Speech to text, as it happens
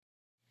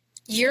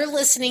You're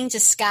listening to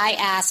Sky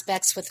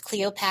Aspects with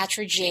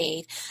Cleopatra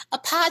Jade, a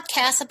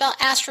podcast about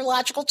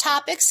astrological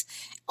topics,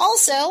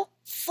 also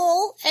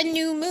full and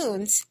new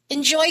moons.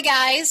 Enjoy,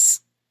 guys!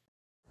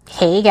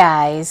 Hey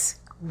guys,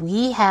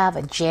 we have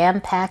a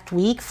jam-packed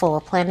week full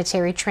of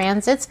planetary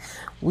transits.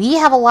 We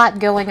have a lot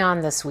going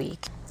on this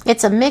week.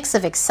 It's a mix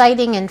of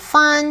exciting and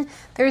fun.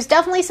 There's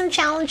definitely some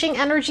challenging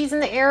energies in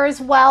the air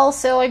as well.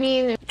 So,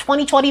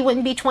 2020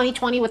 wouldn't be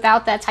 2020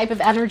 without that type of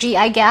energy,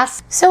 I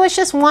guess. So it's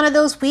just one of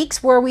those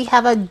weeks where we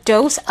have a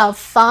dose of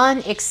fun,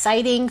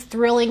 exciting,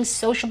 thrilling,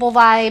 sociable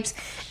vibes.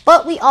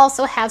 But we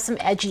also have some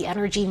edgy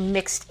energy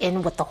mixed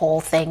in with the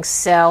whole thing.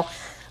 So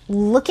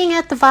looking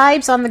at the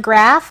vibes on the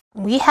graph,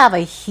 we have a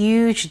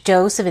huge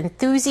dose of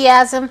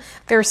enthusiasm.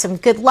 There's some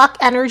good luck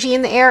energy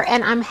in the air,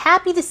 and I'm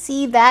happy to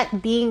see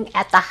that being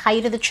at the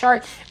height of the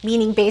chart,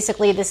 meaning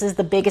basically this is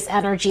the biggest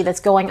energy that's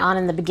going on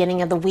in the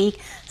beginning of the week.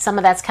 Some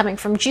of that's coming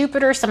from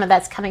Jupiter, some of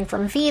that's coming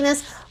from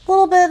Venus, a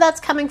little bit of that's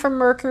coming from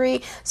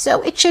Mercury.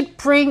 So it should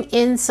bring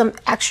in some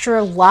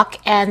extra luck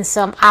and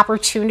some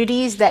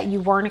opportunities that you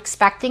weren't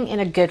expecting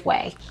in a good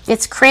way.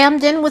 It's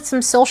crammed in with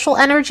some social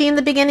energy in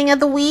the beginning of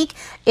the week.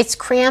 It's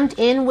crammed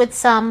in with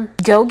some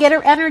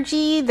go-getter energy.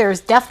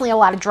 There's definitely a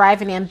lot of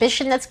drive and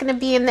ambition that's going to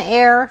be in the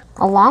air,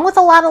 along with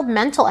a lot of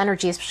mental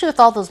energy, especially with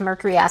all those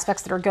Mercury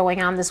aspects that are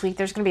going on this week.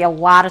 There's going to be a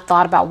lot of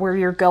thought about where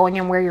you're going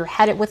and where you're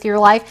headed with your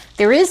life.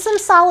 There is some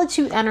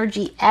solitude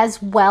energy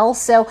as well,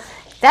 so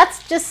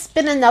that's just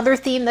been another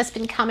theme that's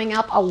been coming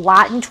up a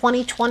lot in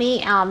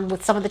 2020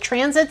 with some of the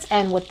transits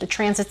and with the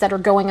transits that are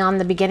going on in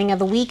the beginning of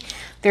the week.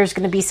 There's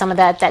going to be some of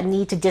that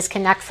need to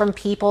disconnect from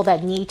people,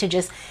 that need to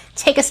just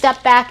take a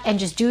step back and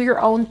just do your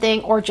own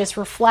thing, or just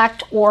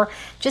reflect, or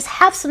just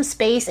have some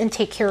space and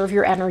take care of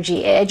your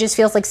energy. It just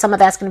feels like some of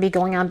that's going to be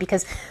going on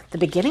because the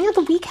beginning of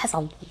the week has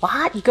a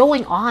lot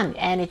going on,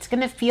 and it's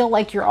going to feel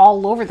like you're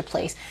all over the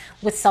place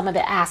with some of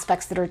the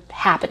aspects that are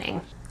happening.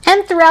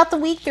 And throughout the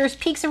week, there's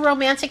peaks of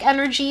romantic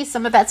energy.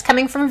 Some of that's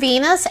coming from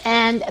Venus,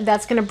 and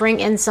that's going to bring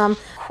in some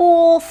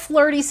cool,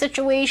 flirty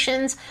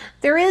situations.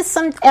 There is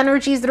some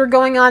energies that are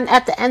going on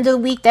at the end of the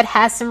week that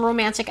has some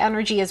romantic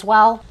energy as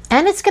well.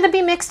 And it's going to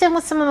be mixed in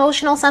with some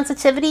emotional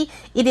sensitivity.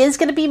 It is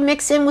going to be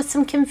mixed in with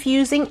some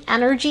confusing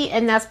energy,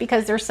 and that's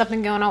because there's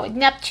something going on with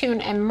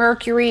Neptune and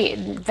Mercury.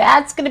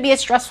 That's going to be a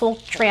stressful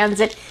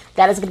transit.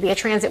 That is going to be a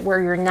transit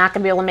where you're not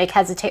going to be able to make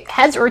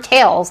heads or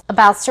tails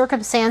about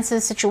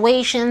circumstances,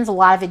 situations, a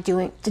lot of it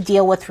doing to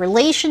deal with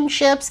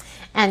relationships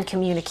and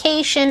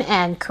communication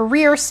and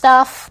career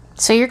stuff.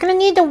 So you're going to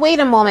need to wait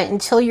a moment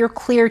until you're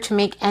clear to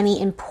make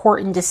any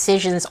important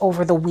decisions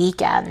over the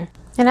weekend.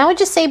 And I would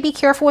just say be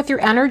careful with your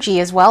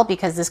energy as well,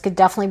 because this could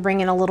definitely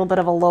bring in a little bit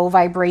of a low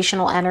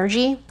vibrational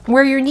energy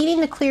where you're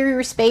needing to clear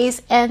your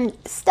space and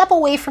step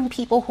away from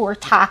people who are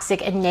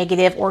toxic and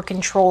negative or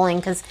controlling,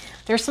 because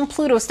there's some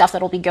Pluto stuff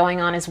that'll be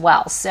going on as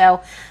well.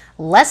 So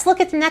let's look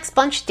at the next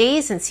bunch of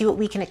days and see what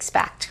we can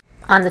expect.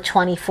 On the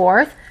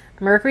 24th,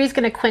 Mercury is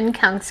going to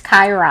quincunx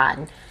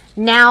Chiron.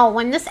 Now,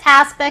 when this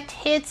aspect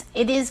hits,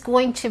 it is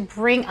going to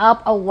bring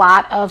up a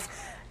lot of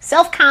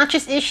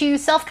self-conscious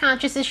issues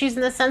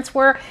in the sense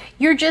where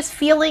you're just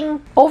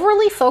feeling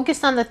overly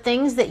focused on the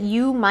things that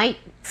you might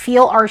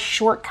feel are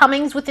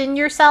shortcomings within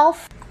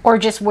yourself, or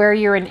just where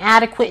you're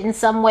inadequate in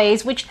some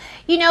ways, which,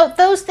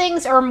 those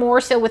things are more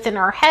so within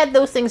our head,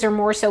 those things are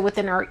more so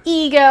within our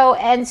ego,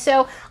 and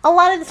so a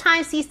lot of the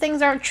times these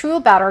things aren't true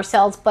about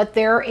ourselves, but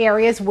there are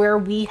areas where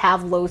we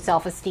have low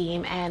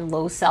self-esteem and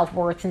low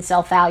self-worth and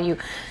self-value.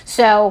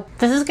 So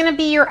this is going to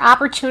be your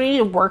opportunity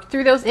to work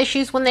through those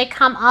issues when they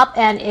come up,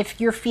 and if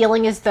you're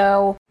feeling as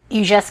though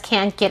you just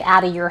can't get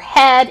out of your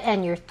head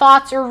and your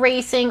thoughts are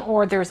racing,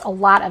 or there's a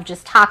lot of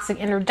just toxic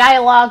inner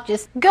dialogue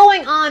just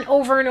going on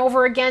over and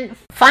over again,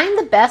 find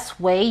the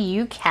best way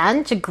you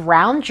can to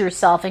ground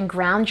yourself and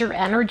ground your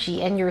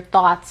energy and your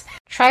thoughts.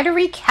 Try to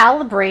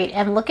recalibrate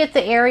and look at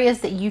the areas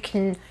that you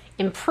can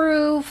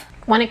improve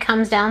when it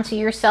comes down to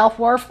your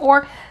self-worth,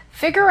 or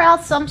figure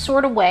out some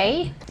sort of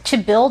way to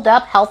build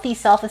up healthy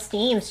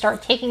self-esteem.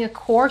 Start taking a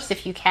course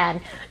if you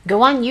can.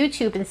 Go on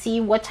YouTube and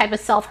see what type of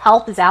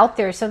self-help is out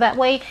there, so that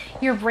way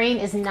your brain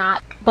is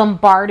not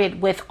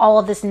bombarded with all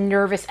of this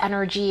nervous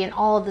energy and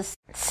all of this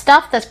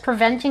stuff that's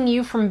preventing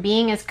you from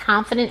being as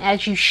confident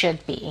as you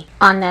should be.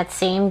 On that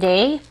same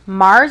day,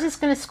 Mars is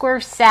going to square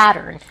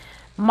Saturn.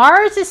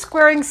 Mars is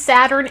squaring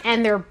Saturn,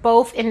 and they're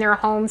both in their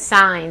home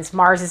signs.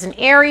 Mars is in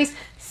Aries,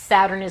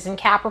 Saturn is in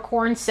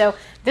Capricorn, so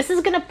this is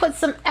going to put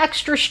some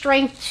extra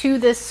strength to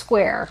this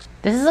square.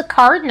 This is a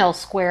cardinal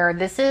square.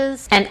 This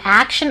is an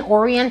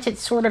action-oriented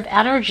sort of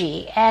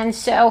energy, and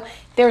so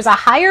there's a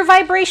higher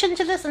vibration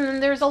to this, and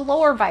then there's a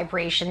lower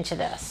vibration to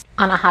this.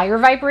 On a higher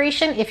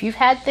vibration, if you've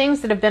had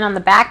things that have been on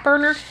the back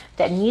burner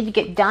that need to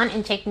get done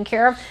and taken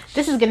care of,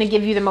 this is going to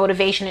give you the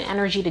motivation and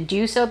energy to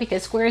do so,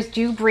 because squares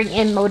do bring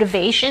in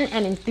motivation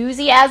and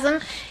enthusiasm.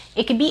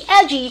 It can be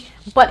edgy,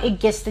 but it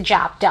gets the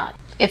job done.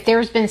 If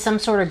there's been some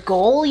sort of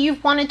goal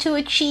you've wanted to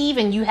achieve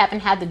and you haven't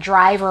had the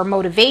drive or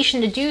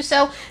motivation to do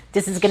so,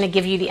 this is going to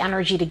give you the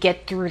energy to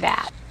get through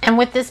that. And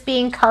with this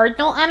being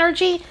cardinal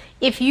energy,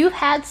 If you've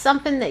had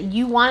something that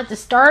you wanted to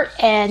start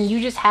and you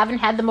just haven't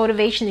had the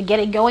motivation to get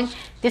it going,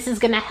 this is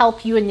going to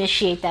help you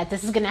initiate that.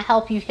 This is going to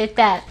help you hit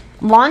that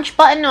launch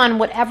button on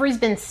whatever's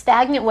been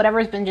stagnant,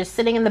 whatever's been just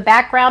sitting in the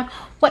background,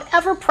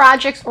 whatever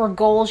projects or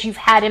goals you've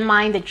had in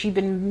mind that you've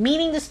been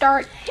meaning to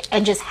start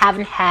and just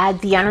haven't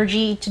had the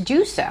energy to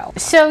do so.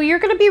 So you're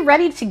going to be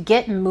ready to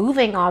get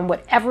moving on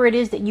whatever it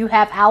is that you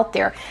have out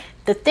there.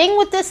 The thing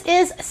with this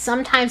is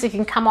sometimes it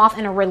can come off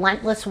in a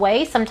relentless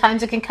way.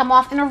 Sometimes it can come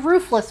off in a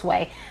ruthless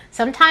way.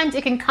 Sometimes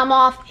it can come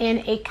off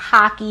in a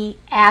cocky,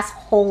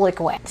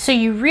 assholic way. So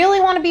you really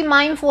want to be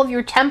mindful of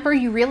your temper.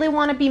 You really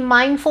want to be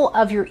mindful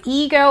of your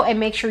ego and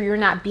make sure you're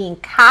not being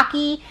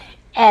cocky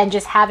and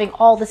just having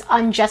all this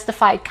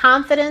unjustified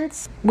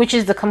confidence, which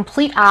is the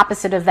complete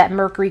opposite of that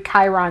Mercury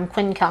Chiron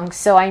quincunx.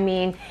 So I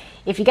mean,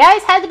 if you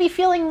guys had to be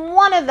feeling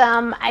one of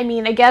them, I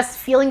mean, I guess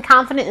feeling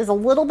confident is a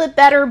little bit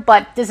better,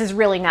 but this is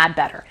really not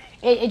better.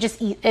 It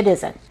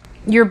isn't.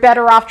 You're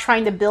better off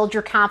trying to build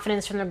your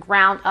confidence from the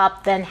ground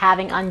up than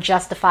having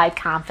unjustified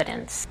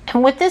confidence.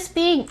 And with this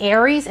being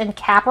Aries and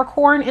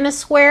Capricorn in a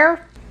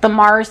square, the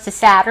Mars to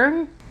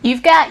Saturn,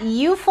 you've got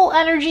youthful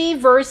energy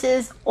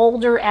versus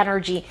older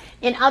energy.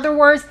 In other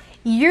words,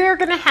 you're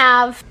going to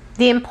have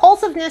the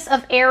impulsiveness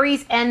of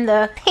Aries and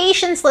the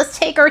patience, let's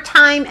take our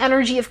time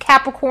energy of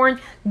Capricorn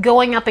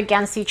going up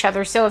against each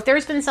other. So if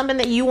there's been something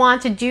that you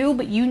want to do,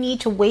 but you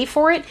need to wait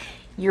for it,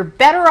 you're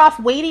better off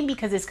waiting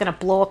because it's going to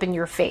blow up in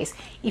your face.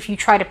 If you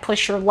try to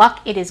push your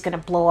luck, it is going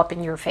to blow up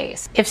in your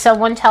face. If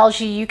someone tells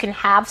you you can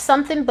have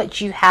something, but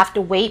you have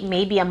to wait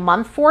maybe a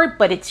month for it,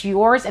 but it's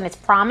yours and it's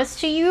promised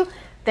to you,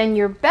 then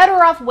you're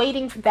better off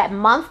waiting for that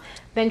month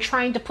than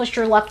trying to push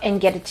your luck and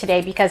get it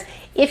today. Because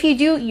if you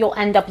do, you'll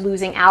end up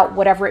losing out,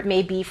 whatever it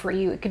may be for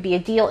you. It could be a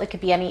deal. It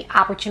could be any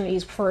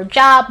opportunities for a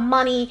job,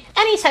 money,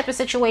 any type of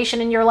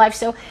situation in your life.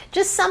 So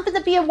just something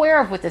to be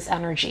aware of with this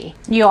energy.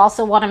 You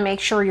also want to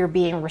make sure you're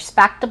being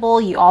respectable.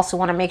 You also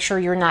want to make sure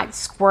you're not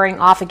squaring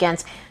off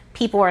against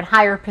people who are in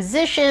higher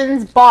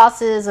positions,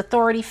 bosses,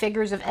 authority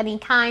figures of any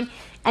kind,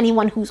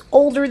 anyone who's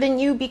older than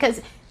you,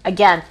 because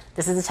again,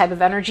 this is the type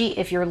of energy,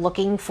 if you're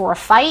looking for a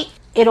fight,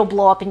 it'll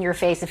blow up in your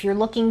face. If you're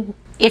looking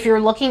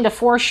to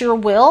force your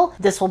will,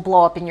 this will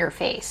blow up in your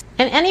face.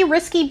 And any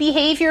risky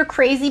behavior,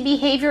 crazy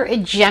behavior,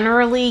 it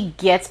generally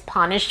gets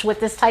punished with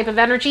this type of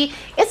energy.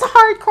 It's a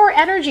hardcore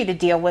energy to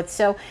deal with.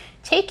 So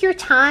take your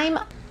time.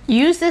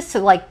 Use this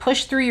to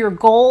push through your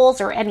goals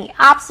or any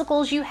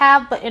obstacles you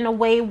have, but in a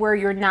way where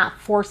you're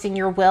not forcing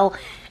your will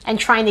and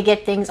trying to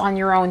get things on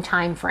your own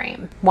time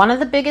frame. One of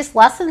the biggest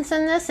lessons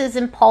in this is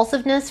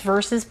impulsiveness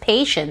versus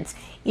patience,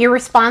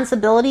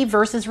 irresponsibility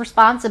versus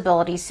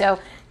responsibility. So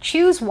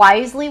choose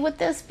wisely with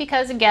this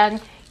because, again,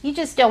 you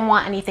just don't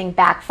want anything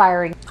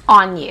backfiring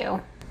on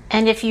you.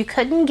 And if you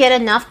couldn't get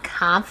enough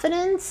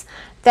confidence,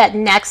 that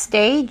next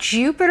day,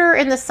 Jupiter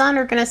and the Sun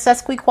are going to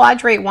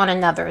sesquiquadrate one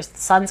another. The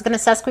Sun's going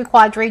to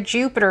sesquiquadrate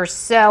Jupiter.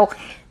 So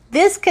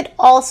this could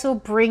also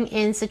bring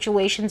in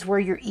situations where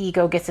your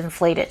ego gets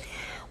inflated.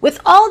 With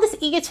all this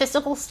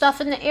egotistical stuff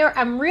in the air,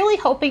 I'm really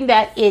hoping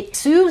that it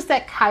soothes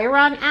that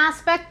Chiron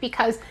aspect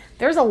because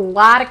there's a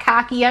lot of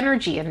cocky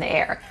energy in the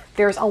air.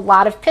 There's a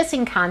lot of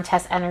pissing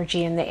contest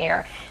energy in the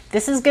air.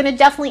 This is going to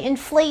definitely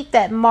inflate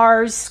that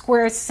Mars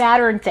square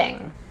Saturn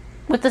thing.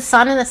 With the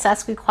Sun in the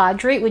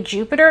sesquiquadrate with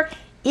Jupiter,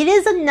 it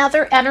is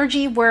another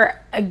energy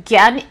where,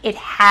 again, it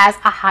has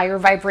a higher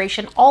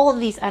vibration. All of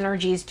these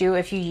energies do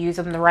if you use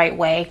them the right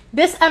way.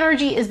 This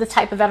energy is the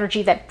type of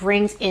energy that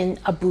brings in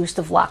a boost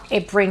of luck.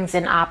 It brings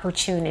in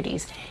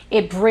opportunities.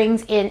 It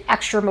brings in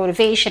extra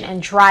motivation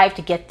and drive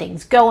to get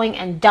things going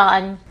and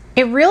done.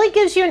 It really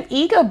gives you an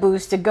ego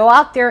boost to go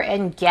out there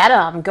and get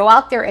them. Go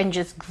out there and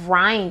just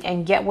grind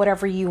and get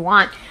whatever you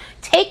want.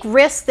 Take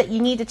risks that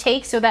you need to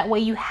take so that way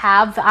you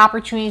have the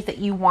opportunities that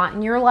you want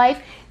in your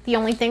life. The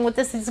only thing with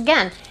this is,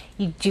 again,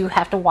 you do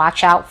have to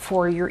watch out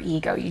for your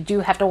ego. You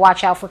do have to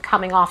watch out for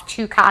coming off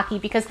too cocky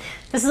because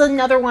this is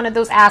another one of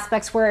those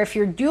aspects where if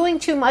you're doing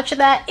too much of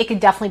that, it could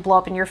definitely blow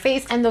up in your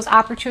face and those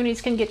opportunities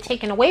can get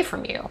taken away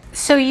from you.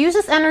 So use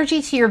this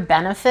energy to your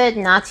benefit,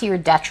 not to your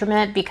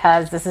detriment,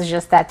 because this is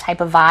just that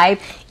type of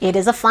vibe. It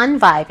is a fun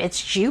vibe.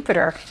 It's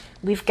Jupiter.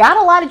 We've got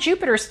a lot of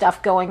Jupiter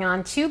stuff going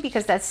on too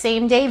because that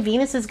same day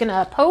Venus is going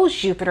to oppose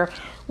Jupiter,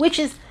 which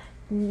is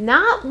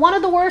not one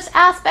of the worst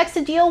aspects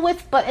to deal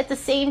with, but at the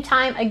same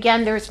time,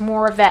 again, there's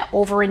more of that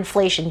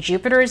overinflation.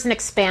 Jupiter is an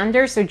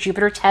expander, so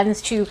Jupiter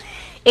tends to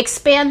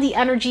expand the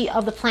energy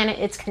of the planet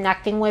it's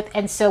connecting with.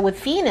 And so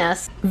with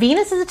Venus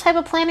is a type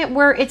of planet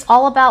where it's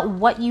all about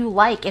what you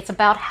like. It's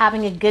about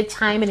having a good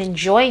time and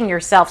enjoying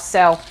yourself.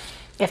 So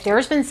if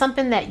there's been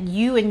something that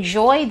you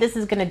enjoy, this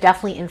is going to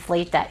definitely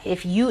inflate that.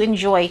 If you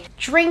enjoy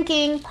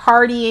drinking,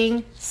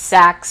 partying,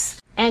 sex,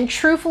 and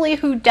truthfully,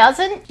 who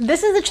doesn't?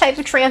 This is the type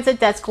of transit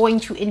that's going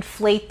to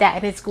inflate that,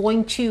 and it's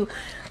going to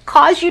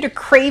cause you to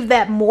crave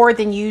that more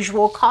than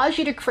usual, cause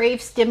you to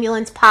crave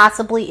stimulants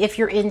possibly if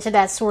you're into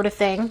that sort of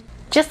thing.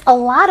 Just a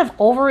lot of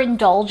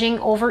overindulging,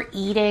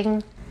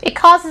 overeating, It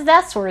causes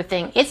that sort of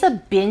thing. It's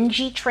a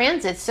bingey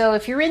transit. So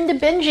if you're into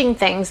binging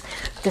things,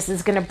 this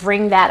is going to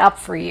bring that up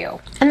for you.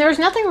 And there's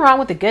nothing wrong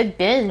with a good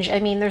binge. I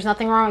mean, there's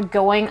nothing wrong with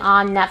going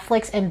on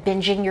Netflix and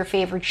binging your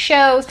favorite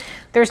shows.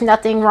 There's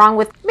nothing wrong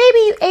with maybe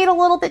you ate a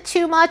little bit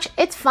too much.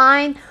 It's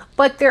fine.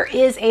 But there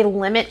is a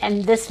limit,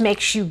 and this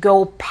makes you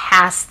go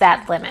past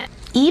that limit.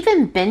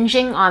 Even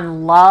binging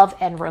on love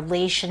and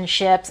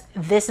relationships,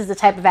 this is the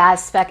type of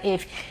aspect,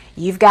 if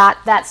you've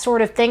got that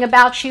sort of thing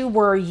about you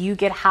where you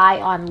get high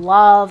on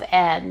love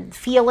and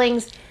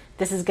feelings,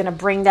 this is going to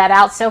bring that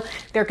out. So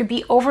there could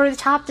be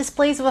over-the-top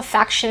displays of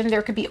affection.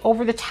 There could be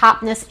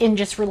over-the-topness in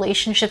just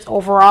relationships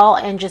overall.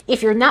 And just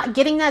if you're not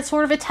getting that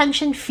sort of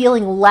attention,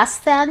 feeling less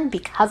than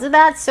because of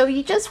that. So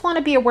you just want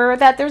to be aware of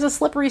that. There's a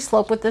slippery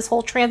slope with this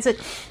whole transit.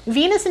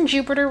 Venus and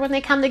Jupiter, when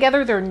they come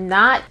together, they're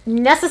not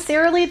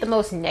necessarily the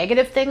most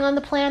negative thing on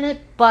the planet.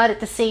 But at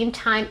the same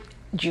time,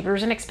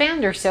 Jupiter's an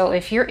expander, so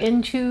if you're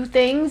into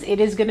things, it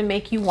is going to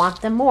make you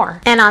want them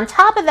more. And on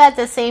top of that,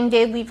 the same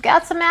day, we've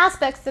got some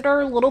aspects that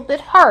are a little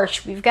bit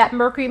harsh. We've got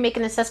Mercury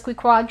making a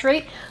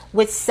sesquiquadrate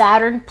with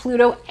Saturn,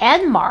 Pluto,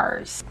 and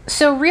Mars.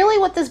 So really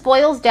what this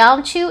boils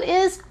down to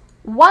is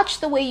watch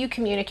the way you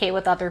communicate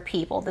with other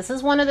people. This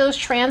is one of those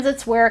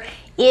transits where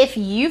if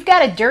you've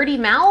got a dirty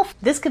mouth,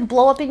 this could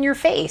blow up in your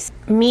face,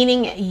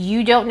 meaning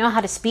you don't know how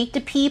to speak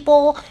to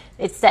people.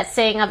 It's that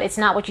saying of it's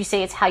not what you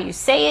say, it's how you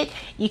say it.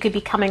 You could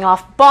be coming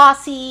off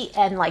bossy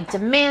and like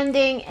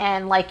demanding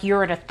and like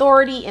you're an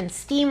authority and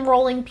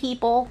steamrolling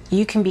people.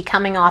 You can be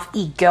coming off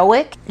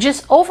egoic,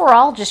 just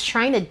overall just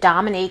trying to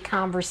dominate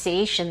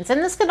conversations.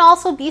 And this could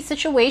also be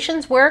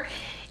situations where,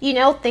 you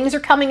know, things are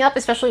coming up,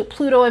 especially with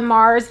Pluto and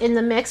Mars in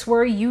the mix,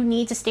 where you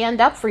need to stand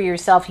up for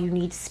yourself. You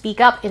need to speak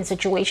up in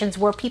situations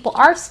where people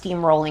are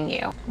steamrolling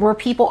you, where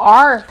people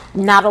are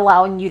not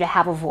allowing you to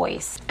have a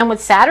voice. And with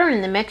Saturn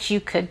in the mix,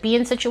 you could be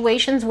in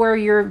situations where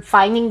you're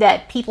finding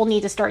that people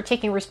need to start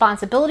taking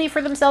responsibility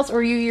for themselves,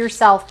 or you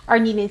yourself are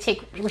needing to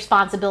take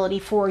responsibility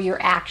for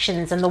your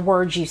actions and the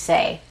words you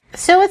say.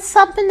 So it's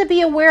something to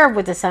be aware of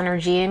with this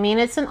energy. I mean,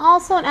 it's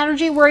also an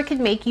energy where it could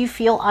make you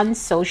feel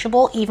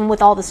unsociable, even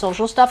with all the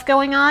social stuff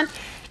going on.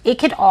 It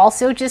could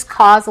also just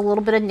cause a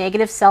little bit of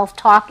negative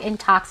self-talk and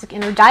toxic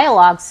inner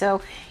dialogue.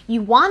 So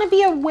you want to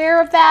be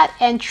aware of that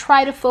and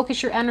try to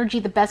focus your energy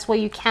the best way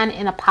you can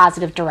in a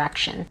positive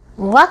direction.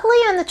 Luckily,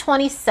 on the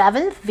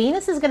 27th,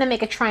 Venus is going to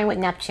make a trine with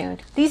Neptune.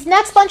 These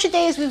next bunch of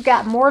days, we've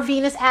got more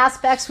Venus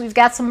aspects. We've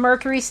got some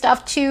Mercury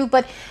stuff too,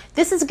 but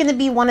this is going to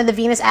be one of the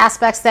Venus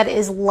aspects that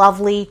is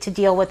lovely to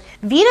deal with.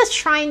 Venus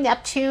trine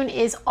Neptune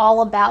is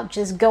all about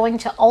just going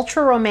to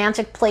ultra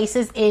romantic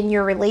places in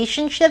your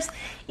relationships.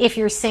 If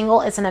you're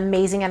single, it's an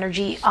amazing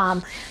energy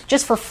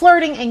just for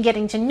flirting and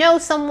getting to know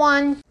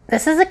someone.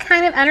 This is a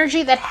kind of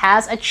energy that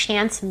has a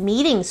chance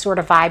meeting sort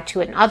of vibe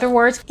to it. In other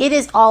words, it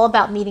is all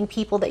about meeting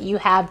people that you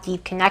have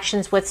deep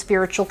connections with,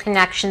 spiritual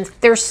connections.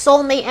 There's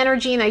soulmate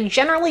energy, and I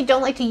generally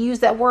don't like to use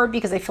that word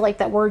because I feel like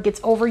that word gets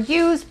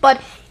overused,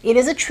 but it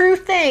is a true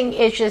thing.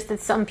 It's just that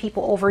some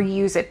people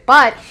overuse it.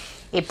 But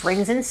it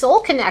brings in soul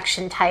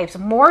connection types,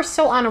 more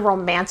so on a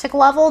romantic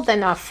level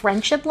than a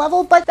friendship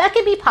level, but that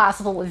could be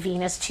possible with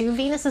Venus too.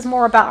 Venus is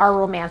more about our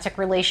romantic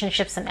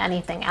relationships than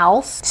anything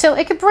else. So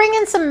it could bring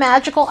in some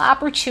magical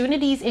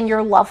opportunities in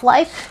your love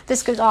life.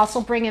 This could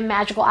also bring in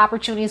magical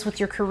opportunities with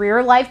your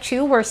career life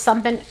too, where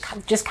something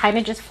just kind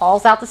of just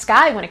falls out the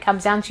sky when it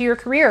comes down to your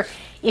career.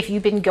 If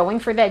you've been going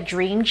for that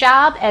dream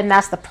job, and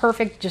that's the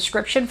perfect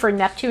description for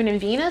Neptune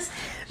and Venus,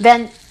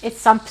 then it's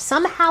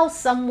somehow,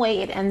 some way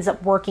it ends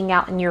up working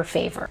out in your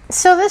favor.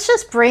 So this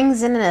just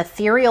brings in an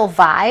ethereal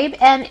vibe,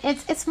 and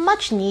it's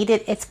much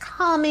needed. It's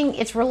calming,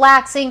 it's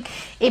relaxing.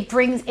 It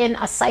brings in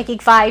a psychic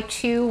vibe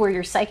too, where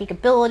your psychic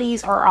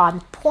abilities are on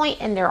point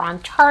and they're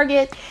on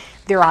target.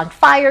 They're on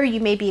fire. You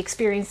may be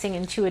experiencing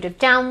intuitive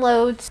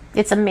downloads.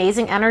 It's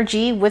amazing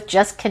energy with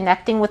just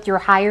connecting with your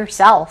higher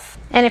self.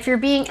 And if you're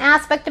being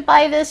aspected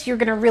by this, you're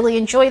going to really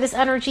enjoy this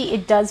energy.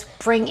 It does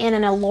bring in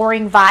an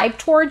alluring vibe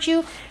towards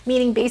you,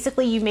 meaning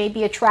basically you may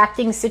be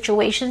attracting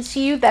situations to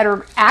you that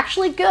are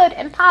actually good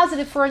and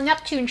positive for a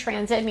Neptune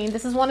transit. I mean,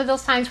 this is one of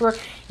those times where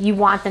you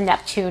want the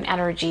Neptune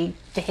energy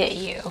to hit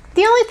you.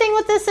 The only thing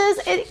with this is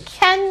it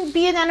can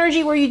be an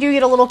energy where you do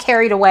get a little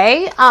carried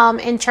away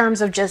in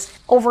terms of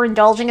just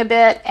overindulging a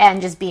bit and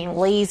just being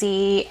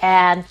lazy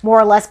and more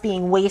or less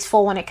being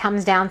wasteful when it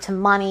comes down to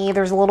money.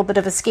 There's a little bit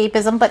of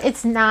escapism, but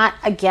it's not,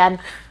 again,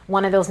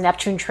 one of those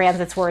Neptune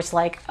transits where it's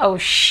like, oh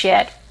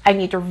shit, I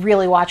need to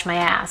really watch my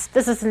ass.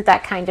 This isn't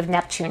that kind of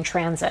Neptune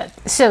transit.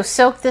 So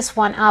soak this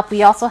one up.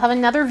 We also have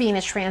another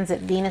Venus transit.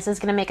 Venus is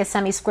going to make a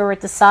semi-square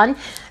with the sun.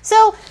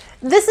 So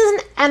This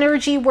is an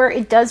energy where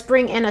it does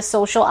bring in a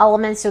social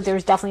element, so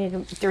there's definitely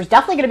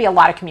going to be a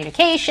lot of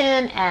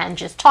communication and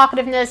just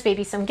talkativeness,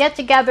 maybe some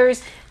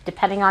get-togethers,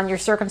 depending on your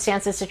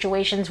circumstances,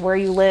 situations, where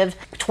you live.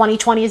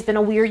 2020 has been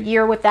a weird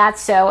year with that,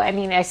 so I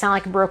mean, I sound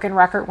like a broken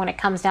record when it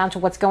comes down to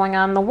what's going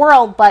on in the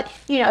world, but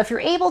if you're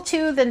able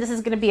to, then this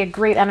is going to be a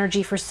great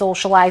energy for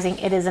socializing.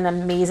 It is an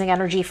amazing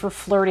energy for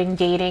flirting,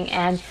 dating,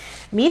 and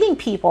meeting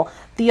people.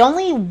 The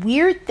only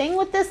weird thing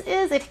with this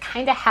is it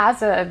kind of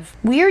has a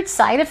weird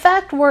side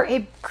effect where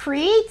it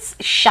creates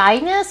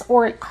shyness,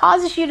 or it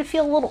causes you to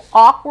feel a little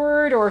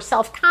awkward or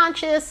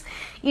self-conscious,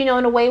 in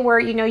a way where,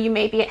 you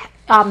may be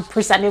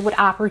presented with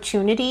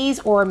opportunities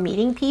or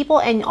meeting people,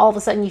 and all of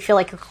a sudden you feel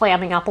like you're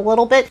clamming up a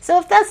little bit. So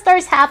if that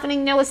starts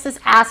happening, notice this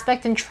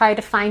aspect and try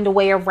to find a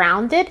way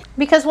around it,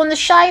 because when the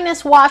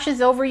shyness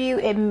washes over you,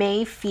 it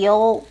may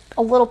feel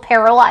a little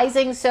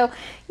paralyzing. So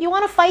you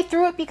want to fight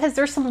through it, because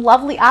there's some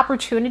lovely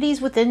opportunities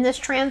within this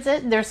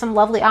transit. There's some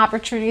lovely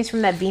opportunities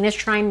from that Venus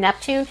trine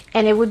Neptune,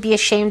 and it would be a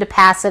shame to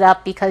pass it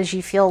up because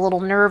you feel a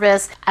little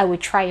nervous. I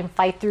would try and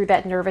fight through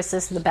that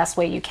nervousness the best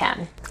way you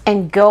can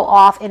and go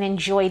off and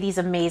enjoy these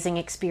amazing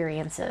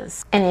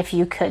experiences. And if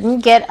you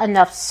couldn't get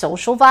enough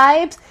social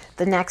vibes,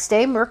 the next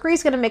day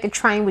Mercury's going to make a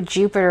trine with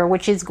Jupiter,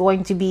 which is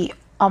going to be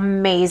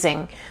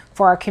amazing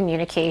for our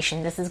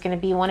communication. This is going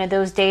to be one of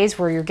those days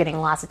where you're getting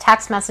lots of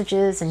text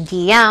messages and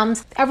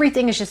DMs.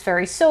 Everything is just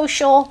very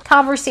social.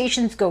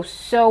 Conversations go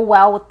so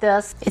well with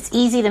this. It's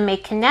easy to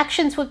make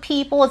connections with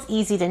people. It's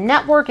easy to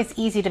network. It's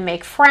easy to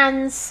make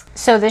friends.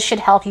 So this should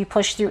help you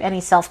push through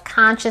any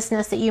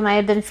self-consciousness that you might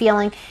have been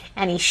feeling,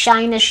 any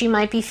shyness you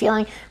might be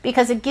feeling,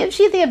 because it gives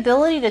you the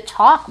ability to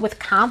talk with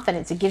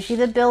confidence. It gives you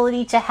the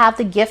ability to have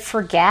the gift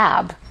for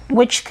gab,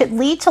 which could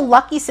lead to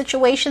lucky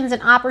situations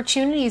and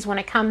opportunities when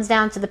it comes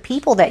down to the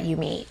people that you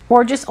meet,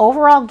 or just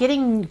overall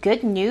getting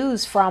good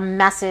news from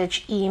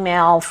message,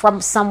 email,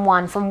 from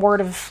someone, from word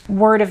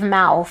of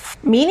mouth.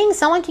 Meaning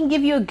someone can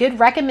give you a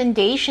good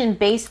recommendation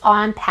based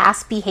on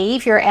past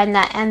behavior, and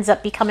that ends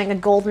up becoming a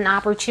golden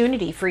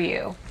opportunity for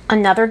you.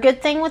 Another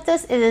good thing with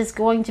this, it is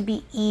going to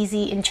be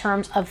easy in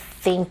terms of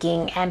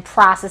thinking and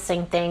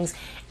processing things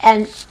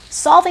and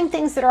solving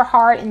things that are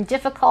hard and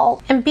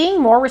difficult, and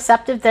being more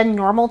receptive than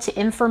normal to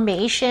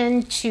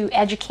information, to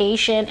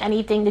education,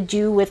 anything to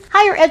do with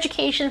higher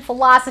education,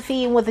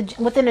 philosophy, and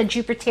within a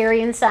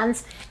Jupiterian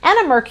sense and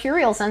a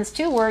Mercurial sense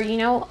too, where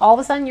all of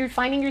a sudden you're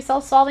finding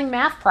yourself solving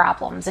math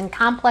problems and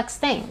complex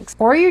things,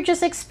 or you're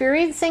just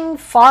experiencing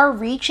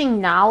far-reaching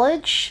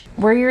knowledge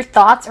where your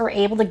thoughts are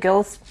able to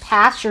go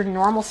past your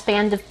normal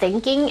span of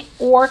thinking,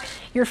 or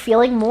you're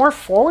feeling more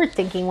forward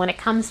thinking when it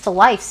comes to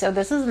life. So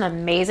this is an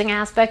amazing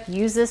aspect.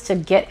 Use this to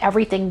get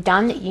everything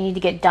done that you need to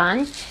get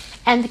done,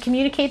 and to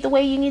communicate the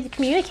way you need to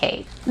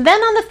communicate. Then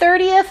on the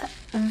 30th,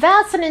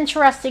 that's an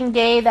interesting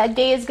day. That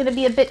day is going to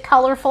be a bit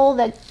colorful.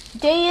 That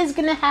day is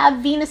going to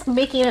have Venus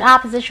making an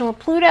opposition with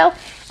Pluto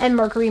and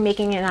Mercury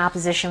making an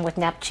opposition with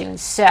Neptune.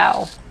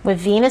 So with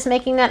Venus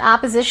making that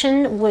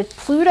opposition with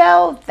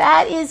Pluto,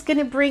 that is going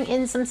to bring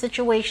in some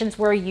situations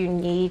where you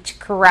need to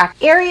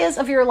correct areas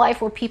of your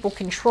life where people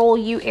control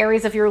you,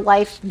 areas of your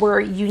life where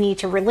you need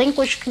to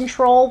relinquish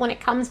control when it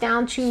comes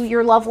down to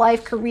your love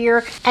life,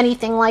 career,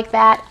 anything like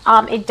that.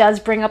 It does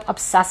bring up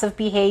obsessive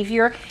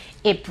behavior.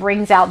 It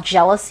brings out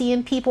jealousy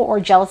in people, or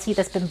jealousy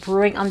that's been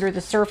brewing under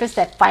the surface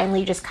that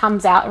finally just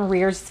comes out and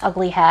rears its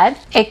ugly head.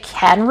 It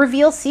can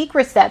reveal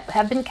secrets that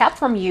have been kept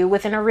from you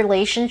within a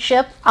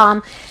relationship.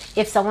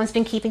 If someone's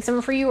been keeping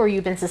something for you, or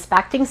you've been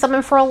suspecting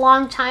someone for a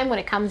long time, when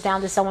it comes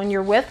down to someone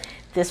you're with,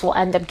 this will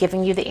end up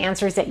giving you the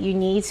answers that you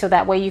need, so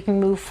that way you can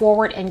move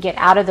forward and get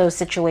out of those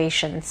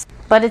situations.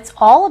 But it's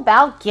all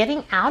about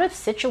getting out of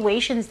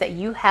situations that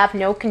you have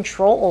no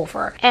control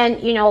over. And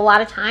a lot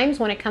of times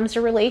when it comes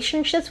to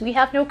relationships, we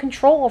have no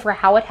control over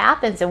how it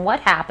happens and what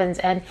happens.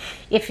 And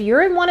if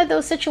you're in one of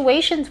those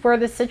situations where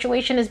the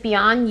situation is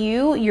beyond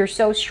you, you're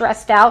so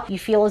stressed out, you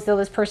feel as though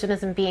this person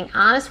isn't being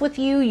honest with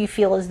you, you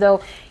feel as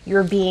though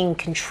you're being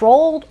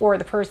controlled, or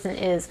the person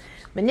is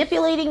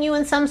manipulating you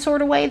in some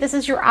sort of way, this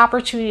is your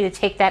opportunity to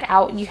take that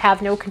out. You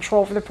have no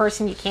control over the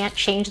person. You can't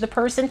change the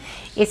person.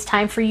 It's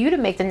time for you to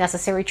make the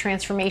necessary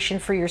transformation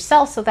for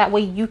yourself, so that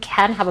way you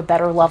can have a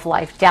better love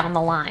life down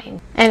the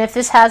line. And if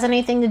this has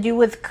anything to do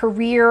with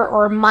career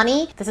or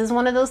money, this is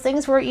one of those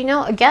things where,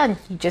 again,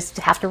 you just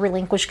have to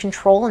relinquish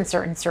control in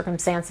certain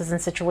circumstances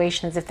and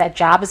situations. If that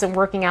job isn't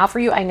working out for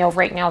you, I know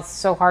right now it's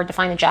so hard to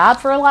find a job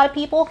for a lot of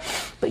people,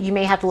 but you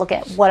may have to look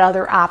at what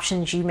other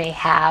options you may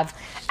have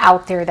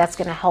out there that's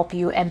going to help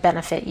you and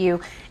benefit you.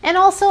 And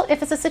also,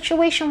 if it's a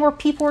situation where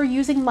people are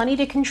using money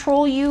to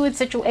control you,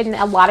 and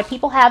a lot of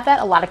people have that.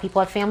 A lot of people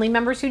have family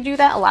members who do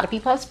that. A lot of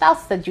people have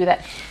spouses that do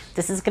that.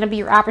 This is going to be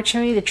your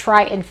opportunity to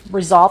try and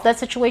resolve that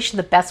situation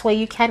the best way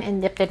you can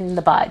and nip it in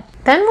the bud.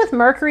 Then with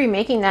Mercury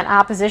making that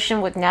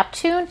opposition with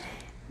Neptune,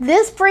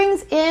 This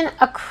brings in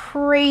a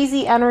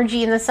crazy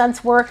energy in the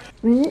sense where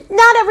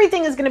not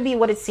everything is going to be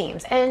what it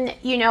seems. And,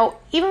 you know,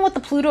 even with the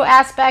Pluto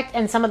aspect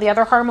and some of the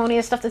other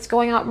harmonious stuff that's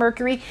going on with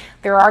Mercury,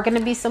 there are going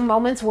to be some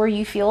moments where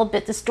you feel a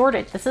bit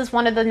distorted. This is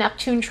one of the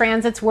Neptune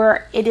transits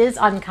where it is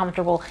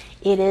uncomfortable.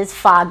 It is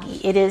foggy.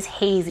 It is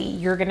hazy.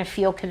 You're going to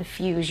feel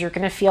confused. You're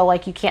going to feel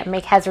like you can't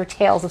make heads or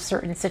tails of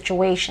certain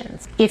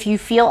situations. If you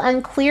feel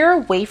unclear,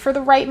 wait for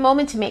the right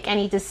moment to make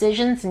any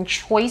decisions and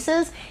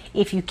choices.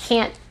 If you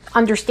can't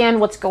understand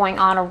what's going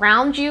on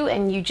around you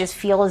and you just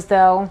feel as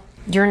though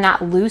you're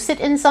not lucid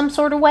in some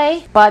sort of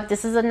way. But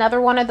this is another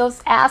one of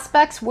those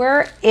aspects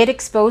where it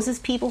exposes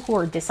people who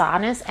are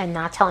dishonest and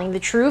not telling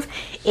the truth.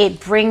 It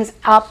brings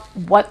up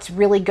what's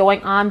really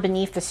going on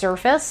beneath the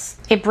surface.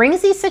 It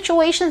brings these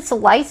situations to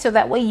light so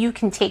that way you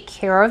can take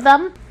care of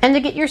them and to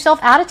get yourself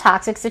out of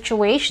toxic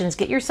situations,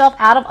 get yourself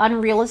out of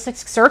unrealistic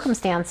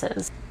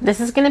circumstances. This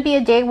is going to be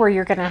a day where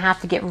you're going to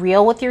have to get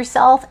real with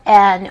yourself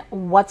and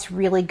what's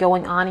really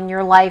going on in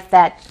your life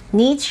that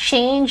needs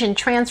change and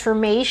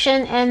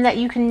transformation and that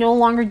you can no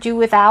longer do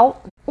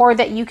without, or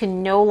that you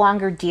can no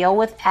longer deal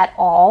with at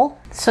all.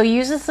 So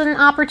use this as an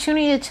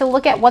opportunity to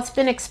look at what's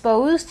been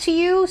exposed to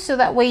you so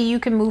that way you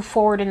can move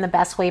forward in the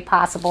best way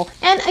possible.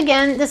 And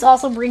again, this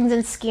also brings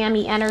in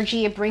scammy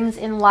energy. It brings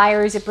in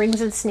liars. It brings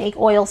in snake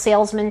oil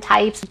salesman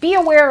types. Be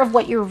aware of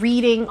what you're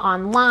reading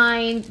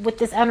online with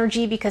this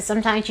energy, because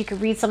sometimes you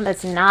could read something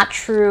that's not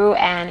true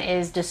and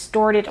is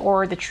distorted,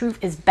 or the truth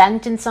is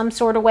bent in some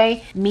sort of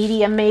way.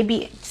 Media may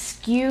be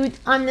skewed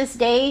on this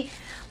day.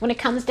 When it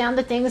comes down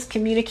to things,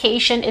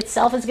 communication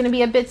itself is going to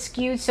be a bit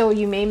skewed, so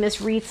you may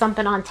misread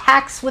something on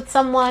text with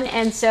someone,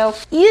 and so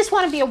you just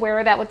want to be aware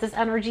of that with this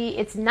energy.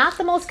 It's not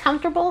the most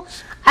comfortable.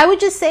 I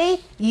would just say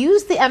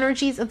use the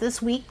energies of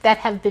this week that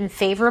have been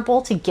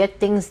favorable to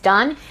get things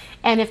done,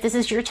 and if this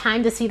is your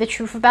time to see the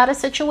truth about a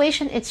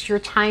situation, it's your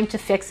time to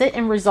fix it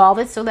and resolve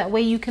it so that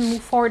way you can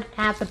move forward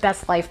and have the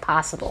best life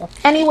possible.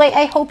 Anyway,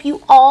 I hope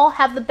you all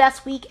have the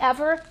best week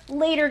ever.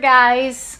 Later, guys.